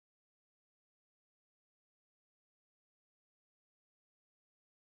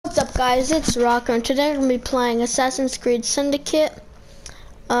What's up guys, it's Rocker and today we're going to be playing Assassin's Creed Syndicate.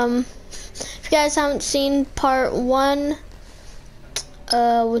 If you guys haven't seen part 1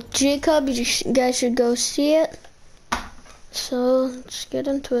 with Jacob, you guys should go see it. So let's get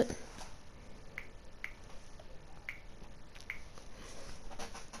into it.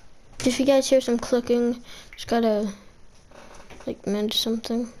 If you guys hear some clicking, just gotta like mend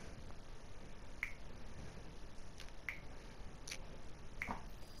something.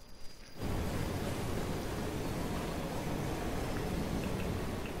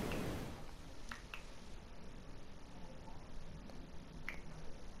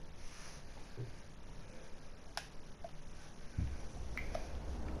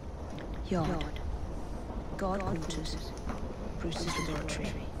 Yard. Guard quarters. Bruce's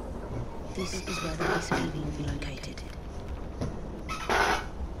laboratory. This is where the base cleaning will be located.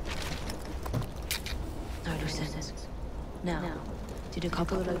 No loose ends. Now, to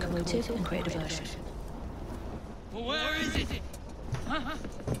decouple the locomotive and create a diversion. Well, where is it? Huh?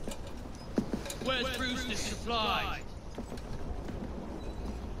 Where's Brewster's supplies?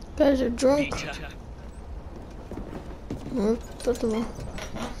 Guys are drunk. First of all.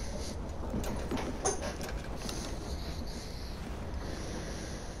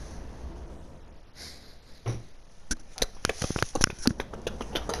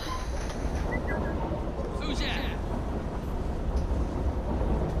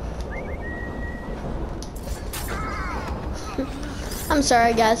 I'm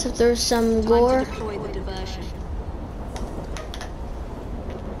sorry guys if there's some gore,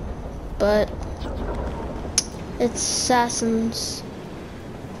 but it's assassins.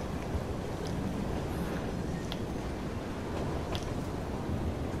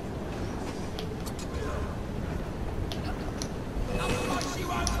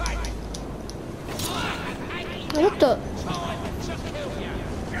 What the?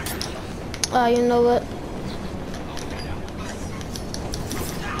 You know what?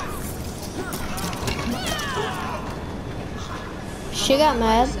 She got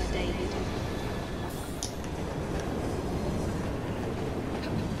mad.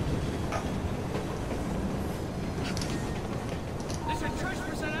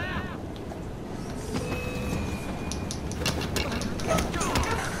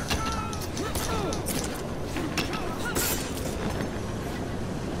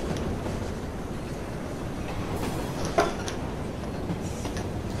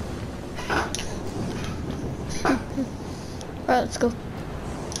 Alright, let's go.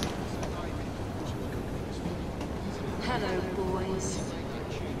 Hello, boys.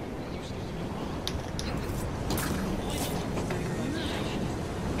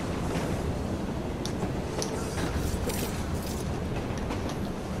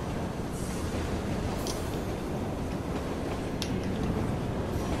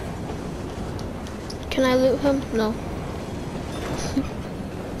 Can I loot him? No.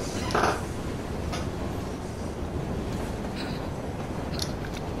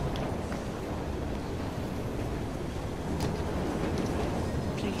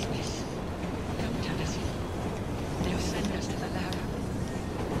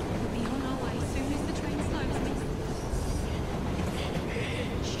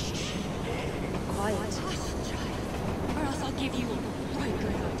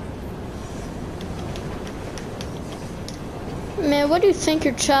 Man, what do you think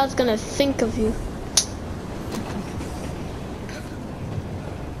your child's gonna think of you?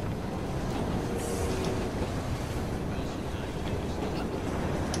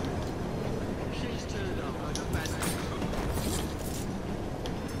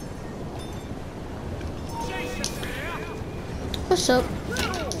 What's up?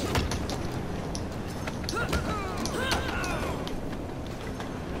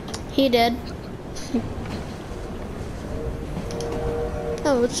 He did.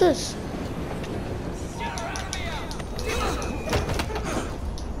 Oh, what's this?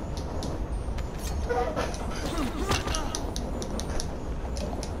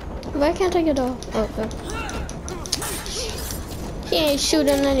 Why can't I get off? Oh, okay. He ain't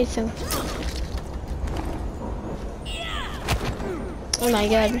shooting anything. Oh my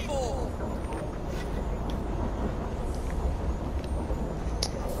god.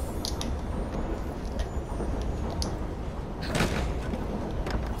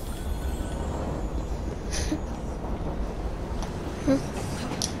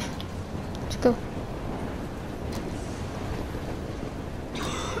 Let's go.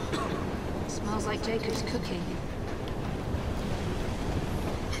 Smells like Jacob's cooking.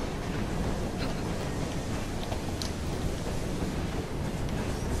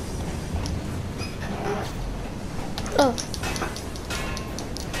 Oh.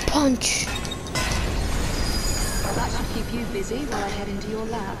 punch. That should keep you busy while I head into your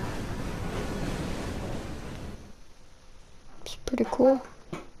lab. It's pretty cool.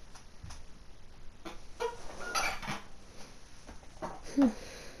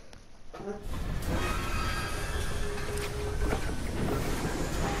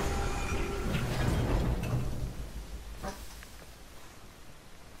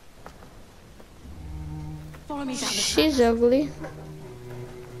 Follow me down the She's ugly.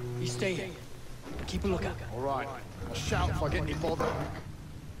 You stay here. Keep a lookout. All right. I'll shout if I get any bother.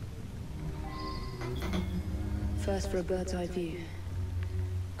 First for a bird's eye view.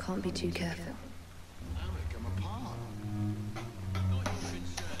 Can't be too careful. I'll make them apart. Not your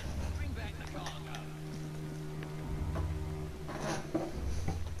concern. Bring back the cargo.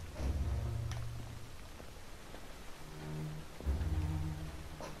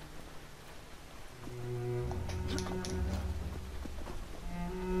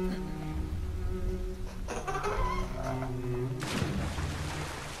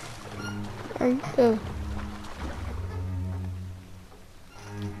 Oh.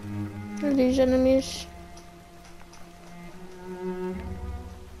 Are these enemies?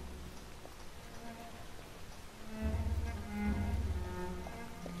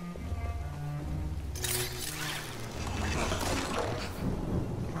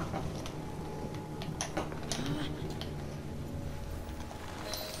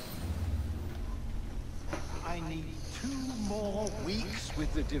 I need 2 more weeks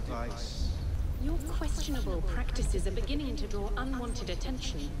with the device. Your questionable practices are beginning to draw unwanted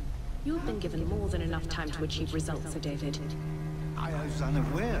attention. You've been given more than enough time to achieve results, Sir David. I was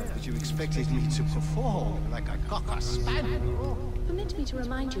unaware that you expected me to perform like a cocker spaniel. Permit me to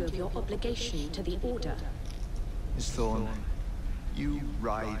remind you of your obligation to the Order. Miss Thorne, you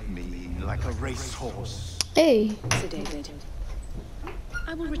ride me like a racehorse. Hey. Sir David.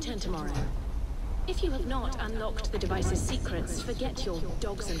 I will return tomorrow. If you have not unlocked the device's secrets, forget your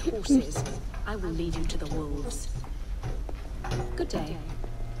dogs and horses. I will leave you to the wolves. Good day.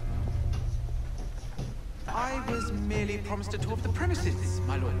 I was merely promised a tour of the premises,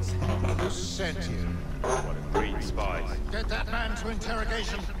 my lords. Who sent you? What a green spies. Get that man to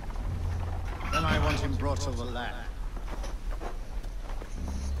interrogation. Then I want him brought to the lab.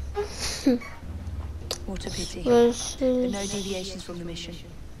 What a pity. Was But his, no deviations from the mission.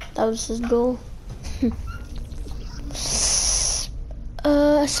 that was his goal.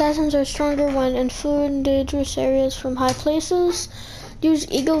 Assassins are stronger when in fluid and dangerous areas from high places. Use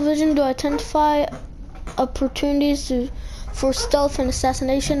eagle vision to identify opportunities for stealth and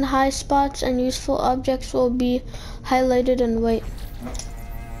assassination. High spots and useful objects will be highlighted in white.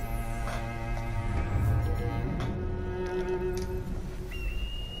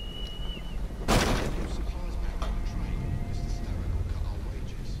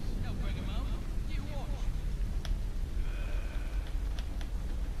 Now bring him out. You watch.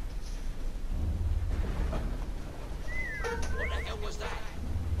 What the hell was that?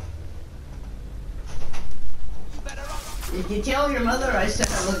 You better run. Did you tell your mother I said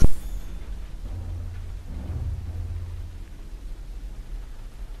I looked?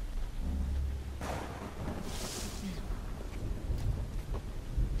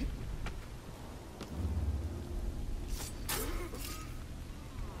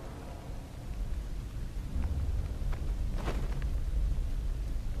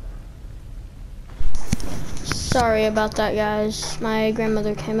 Sorry about that, guys. My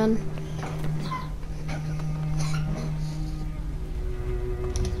grandmother came in.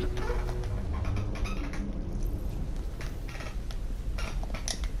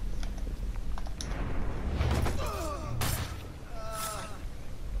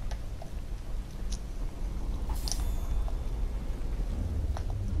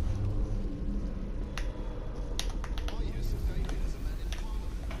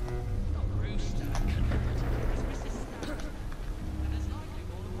 Rooster. It's Mrs. Stark. And there's likely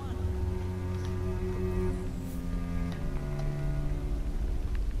more than one.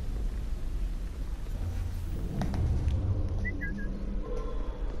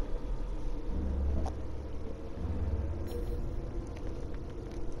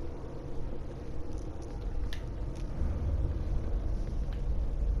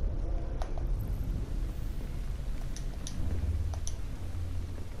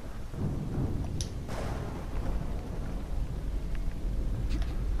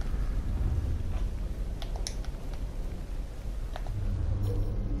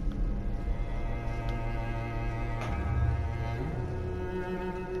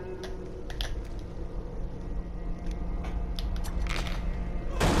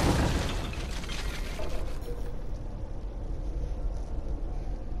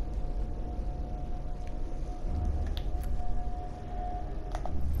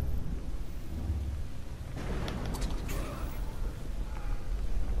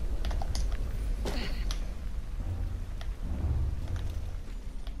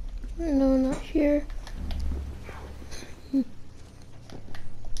 No, not here.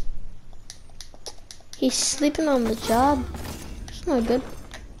 He's sleeping on the job. It's not good.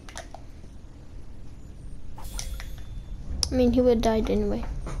 I mean, he would have died anyway.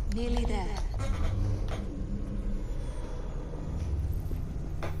 Nearly there.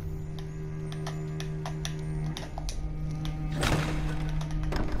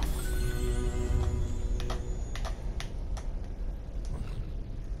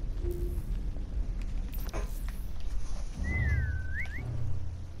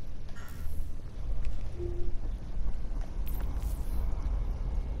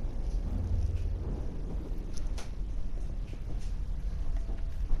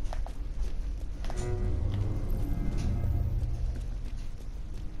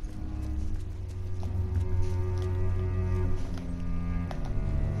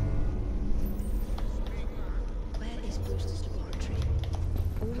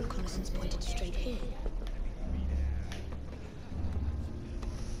 Pointed straight here.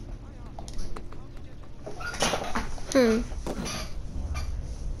 A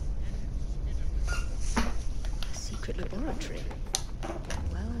secret laboratory.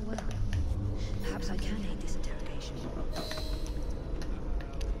 Well, well. Perhaps I can aid this interrogation.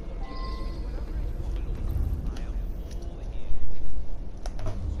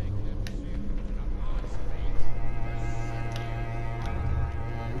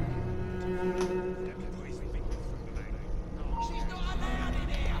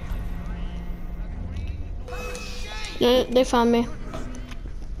 They found me.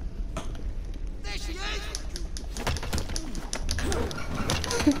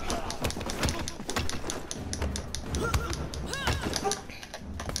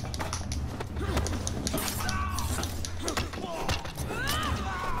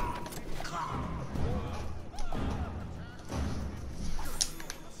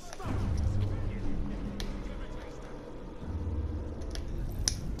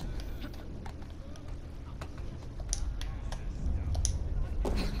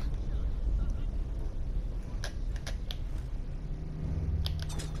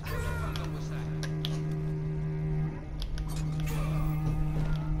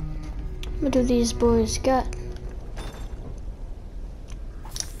 What do these boys got?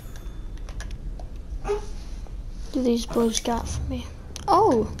 What do these boys got for me?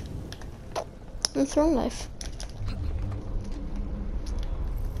 Oh! A throwing knife.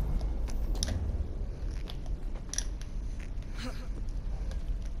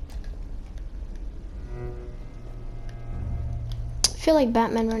 I feel like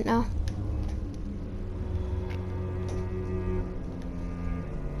Batman right now.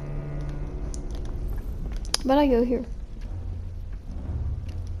 But I go here.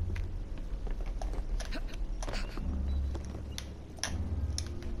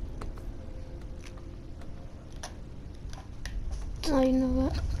 Oh, you know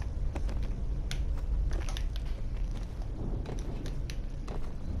what?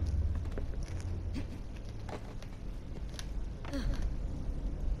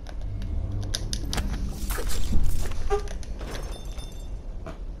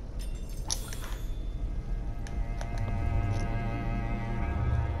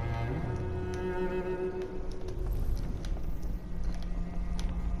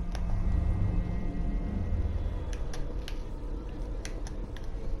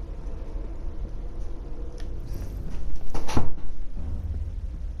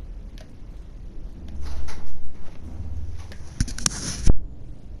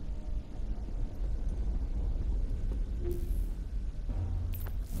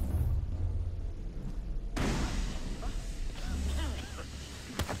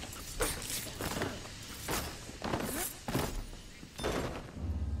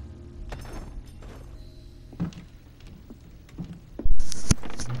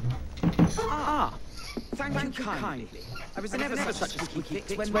 Ah, thank you kindly. I was never such a squeaky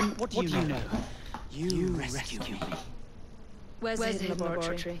fix when what do you know? You rescued me. Where's the hidden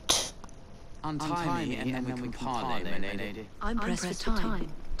laboratory? Untie me and then we can parley, my lady. I'm pressed for time.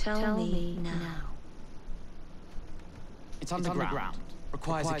 Tell me now. It's underground.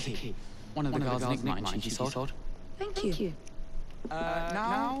 Requires a key. One of the girls nicknamed she sold. Thank you.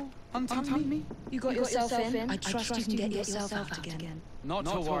 Now, untie me? You got yourself in? I trust you can get yourself out again. Not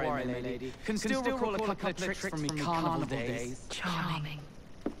to worry, my lady. Can still recall a couple of tricks from me carnival days. Charming.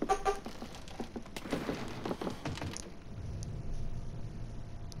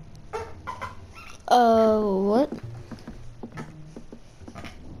 What?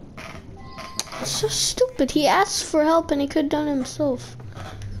 It's so stupid. He asked for help and he could have done it himself.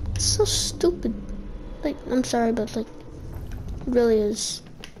 It's so stupid. Like, I'm sorry, but like, it really is.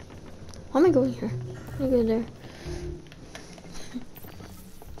 Why am I going here? Let me go there.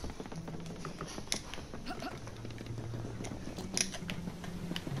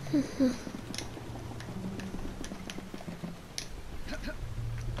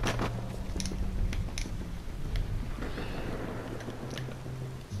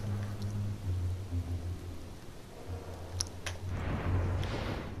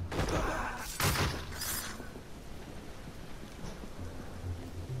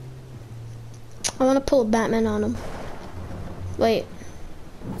 I want to pull a Batman on him. Wait.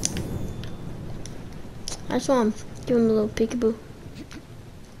 I just want to give him a little peekaboo.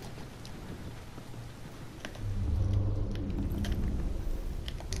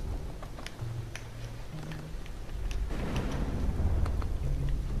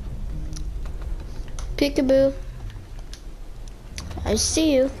 Peekaboo. I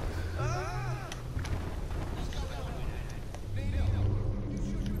see you.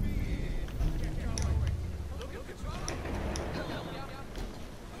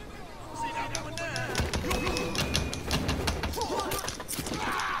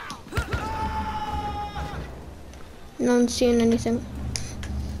 No one's seeing anything.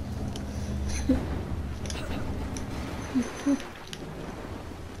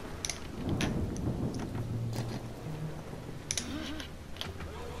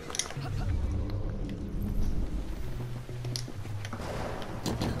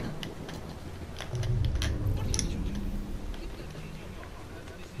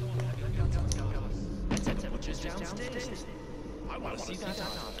 I want to see that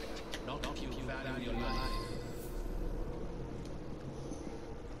object. Not you value your life.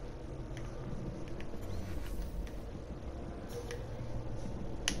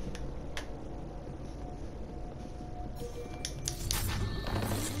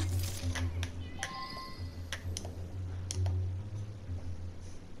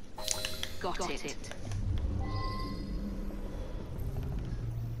 Got it.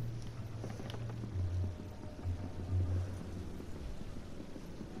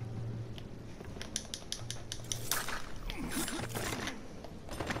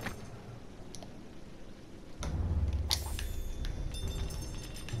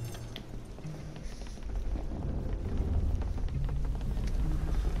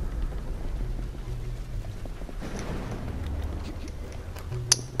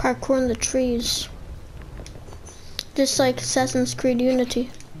 Parkour in the trees. Just like Assassin's Creed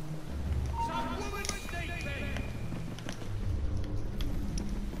Unity.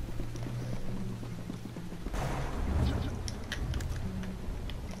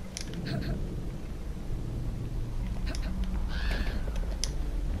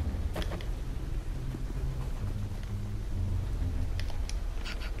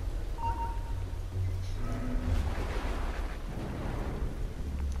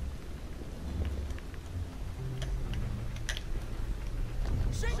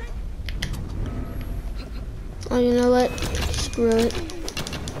 Oh, you know what? Screw it.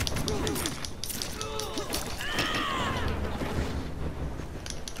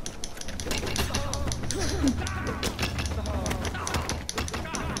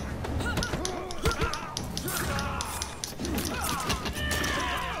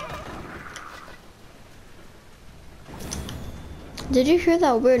 Did you hear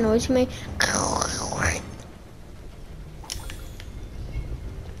that weird noise you made?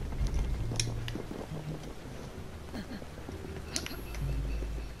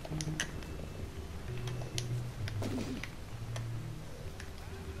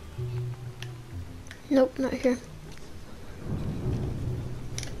 Nope, not here.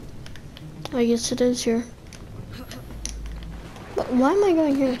 I guess it is here. But why am I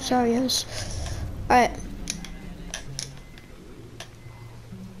going here? Sorry, guys. Alright.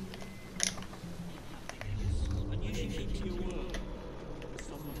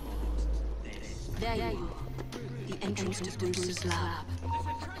 There you are. The entrance to Bruce's lab.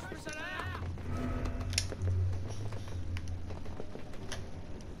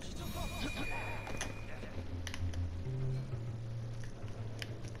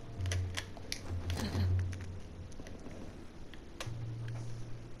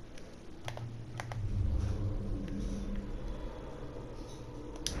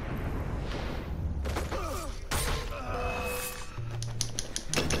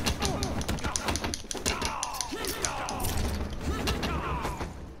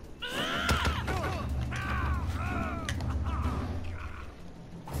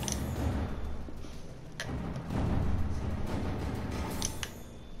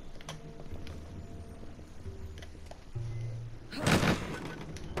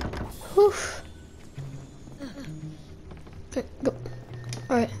 Whew. Okay, go.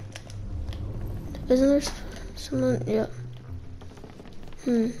 Alright. Isn't there someone? Yeah.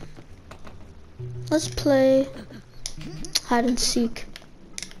 Let's play hide and seek.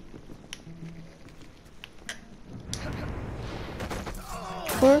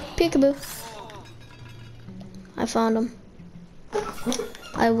 Or peekaboo. I found him.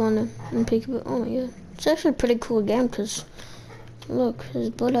 I won him in peekaboo. Oh my god. It's actually a pretty cool game because look, his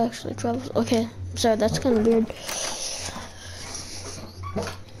blood actually travels. Okay, sorry, that's kind of weird.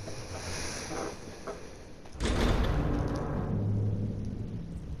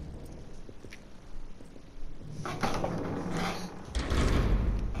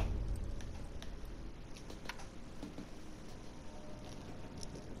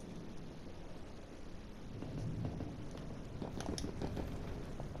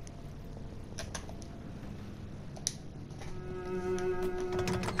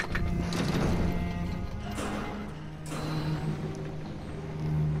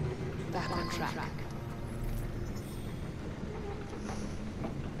 Back on track.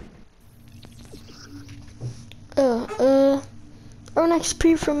 Earn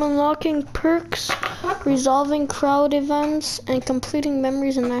XP from unlocking perks, resolving crowd events, and completing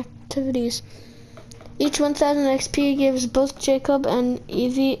memories and activities. Each 1000 XP gives both Jacob and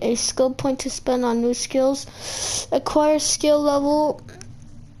Evie a skill point to spend on new skills. Acquires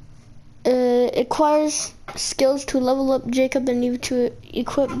skills to level up Jacob and Evie to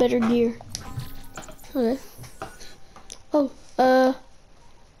equip better gear. Okay. Oh,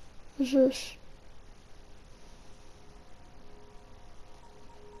 what's this?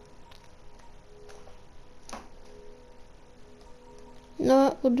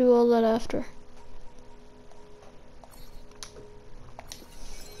 No, we'll do all that after.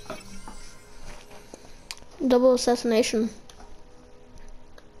 Double assassination.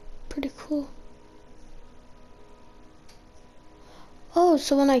 Pretty cool. Oh,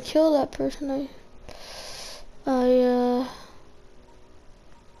 so when I kill that person, I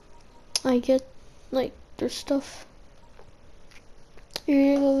get like their stuff. Your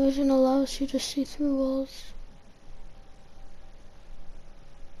eagle vision allows you to see through walls.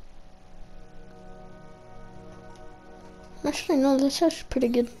 Actually, no, that's actually pretty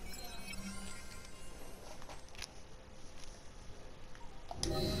good.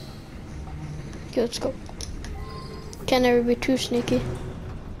 Okay, let's go. Can't ever be too sneaky.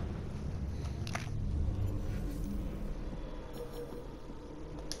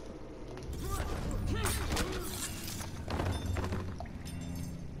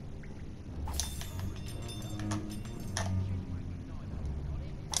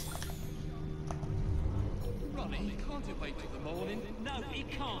 Ronnie, can't it wait till the morning? No, it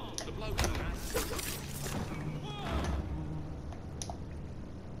can't. The bloke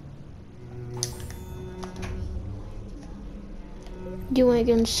You ain't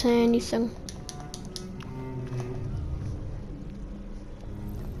gonna say anything.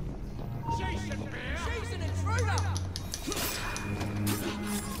 She's an intruder!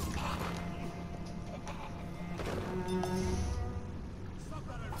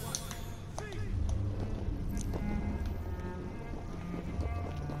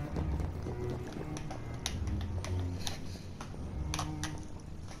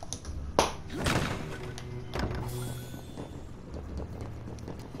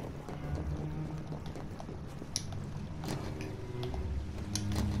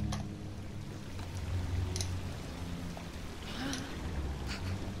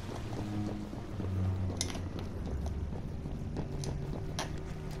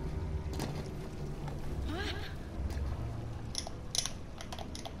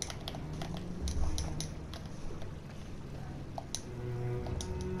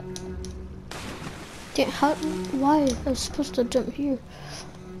 Yeah, how? Why? I was supposed to jump here.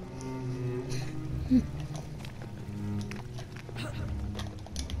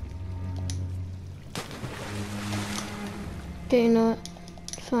 Okay, you know what?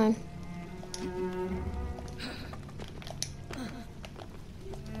 It's fine.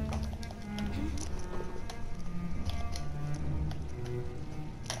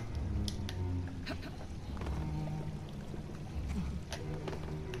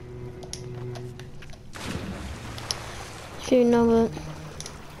 Okay, you know what?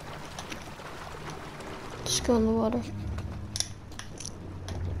 Just go in the water.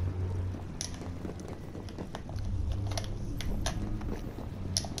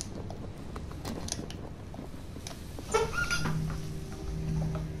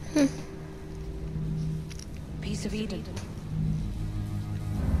 Piece of Eden.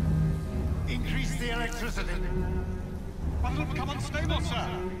 Increase the electricity. But it'll become unstable, sir.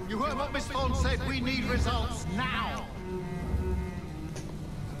 You heard what Miss Thorne said. We need results now.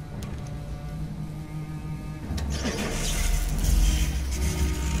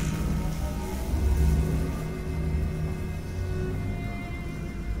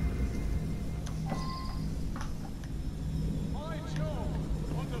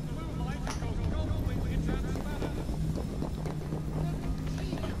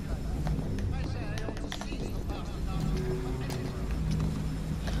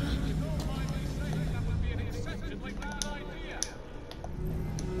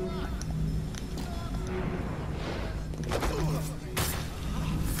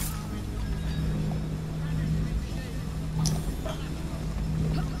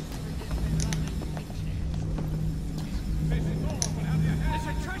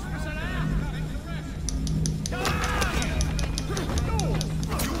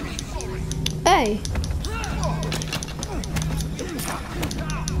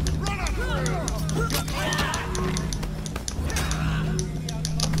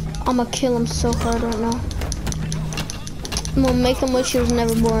 I'ma kill him so hard right now. I'm gonna make him wish he was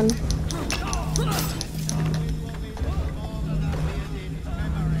never born.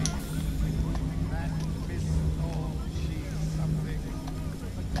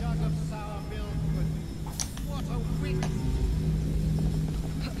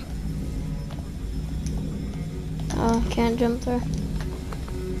 Oh, can't jump there.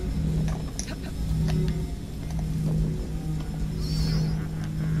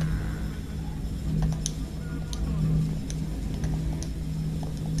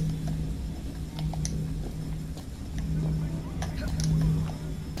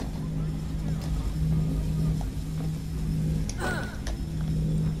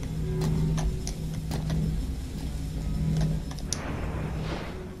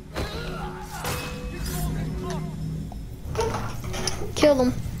 Kill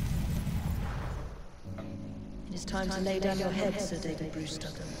them. It is time to lay down your head, Sir David Brewster.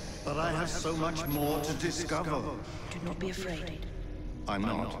 But I have so much more to discover. Do not be afraid. I'm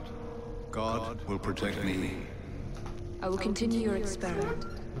not. God will protect me. I will continue your experiment.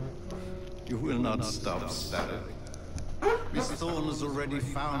 You will not stop, Static. Miss Thorne has already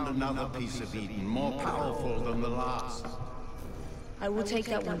found another piece of Eden, more powerful than the last. I will take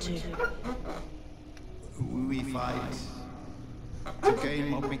that one too. We fight to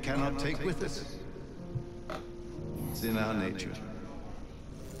gain what we cannot take with us. It's in our nature.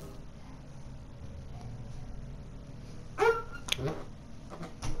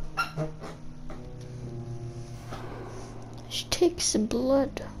 She takes the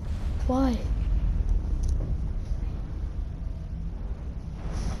blood. Why?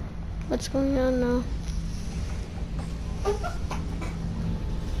 What's going on now?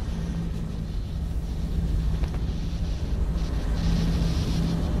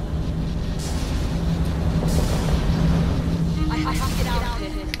 I have to get out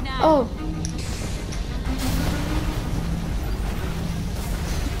of here now. Oh.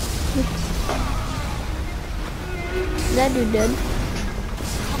 That dude dead.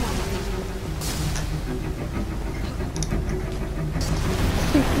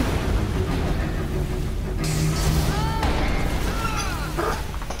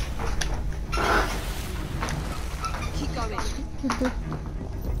 Keep going.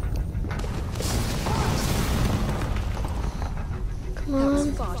 Come That was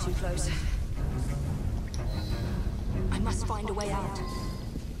on. far too close. I must find a way out.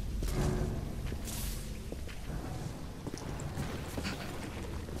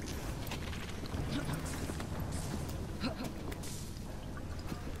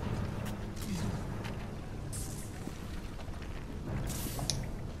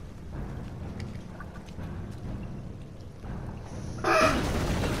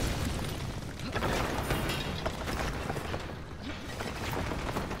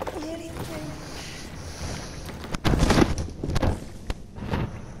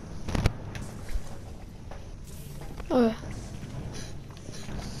 Oh.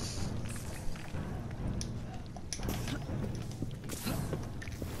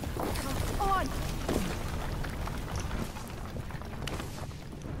 On!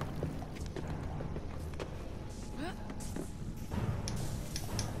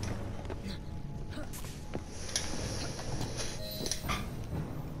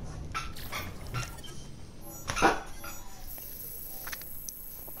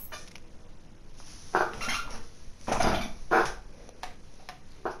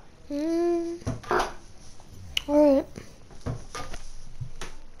 Alright.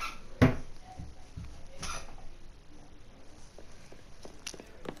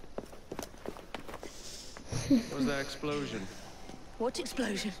 What was that explosion? What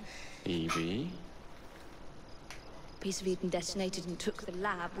explosion? Evie? Piece of Eden detonated and took the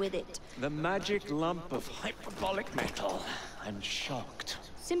lab with it. The magic lump of hyperbolic metal. I'm shocked.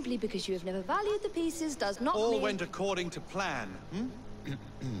 Simply because you have never valued the pieces does not All mean... went according to plan, hmm?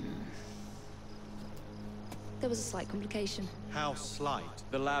 There was a slight complication. How slight.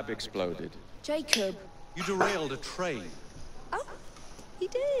 The lab exploded. Jacob. You derailed a train. Oh, he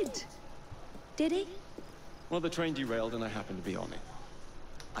did. Did he? Well, the train derailed and I happened to be on it.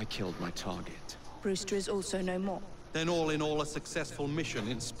 I killed my target. Brewster is also no more. Then all in all a successful mission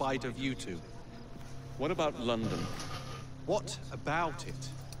in spite of you two. What about London? What about it?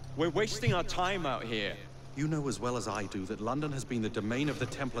 We're wasting our time out here. You know as well as I do that London has been the domain of the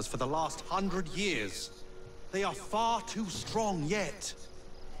Templars for the last 100 years. They are far too strong yet.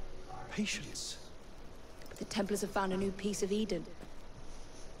 Patience. The Templars have found a new piece of Eden.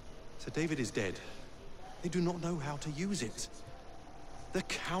 Sir David is dead. They do not know how to use it. The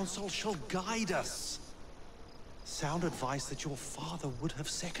council shall guide us. Sound advice that your father would have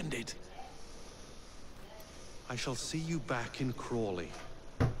seconded. I shall see you back in Crawley.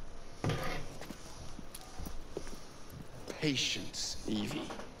 Patience, Evie.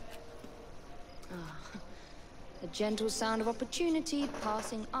 The gentle sound of opportunity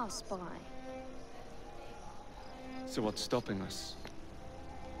passing us by. So what's stopping us?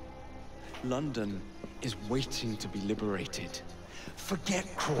 London is waiting to be liberated. Forget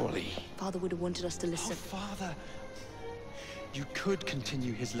Crawley. Father would have wanted us to Oh, listen. Father. You could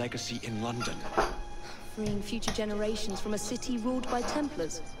continue his legacy in London. Freeing future generations from a city ruled by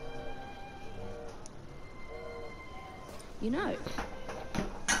Templars. You know,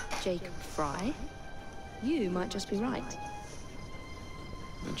 Jacob Fry, you might just be right.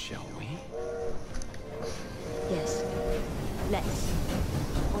 Then shall we? Yes. Let's.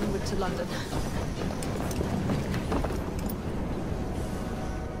 Onward to London.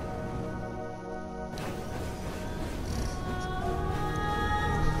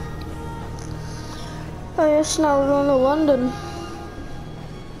 I guess now we're going to London.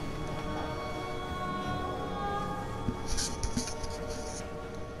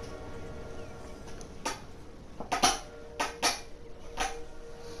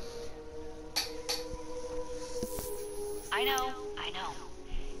 I know.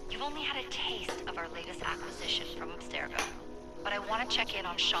 You've only had a taste of our latest acquisition from Abstergo. But I want to check in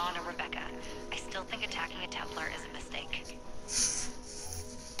on Sean and Rebecca. I still think attacking a Templar is a mistake.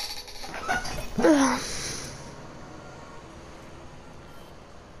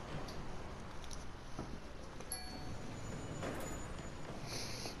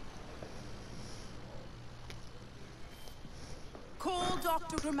 Call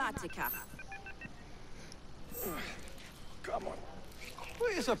Dr. Grammatica. Come on.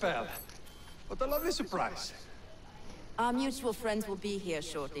 Isabel. What a lovely surprise. Our mutual friends will be here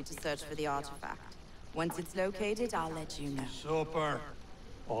shortly to search for the artifact. Once it's located, I'll let you know. Super.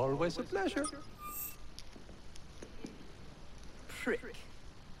 Always a pleasure. Prick.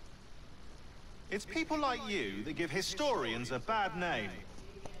 It's people like you that give historians a bad name.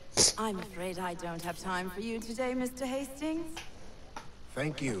 I'm afraid I don't have time for you today, Mr. Hastings.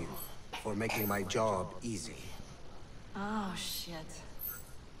 Thank you for making my job easy. Oh, shit.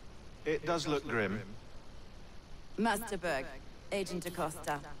 It does look grim. Master Berg, Agent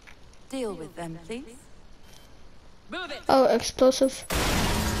Acosta. Deal with them, please. Move it! Oh, explosive.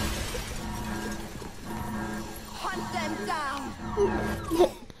 Hunt them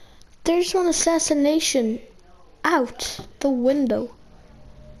down! There's one assassination out the window.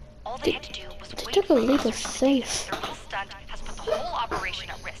 All they had to do was They wait took a for leap us of to the faith. Their little stunt has put the whole operation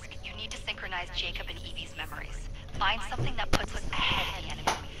at risk. You need to synchronize Jacob and Evie's memories. Find something that puts us ahead of the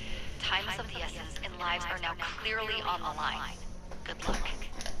enemy. Time is of the essence, and lives are now clearly on the line. Good luck.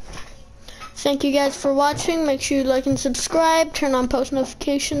 Thank you guys for watching. Make sure you like and subscribe, turn on post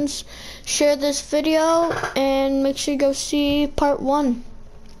notifications, share this video, and make sure you go see part 1.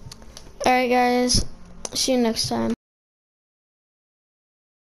 Alright guys, see you next time.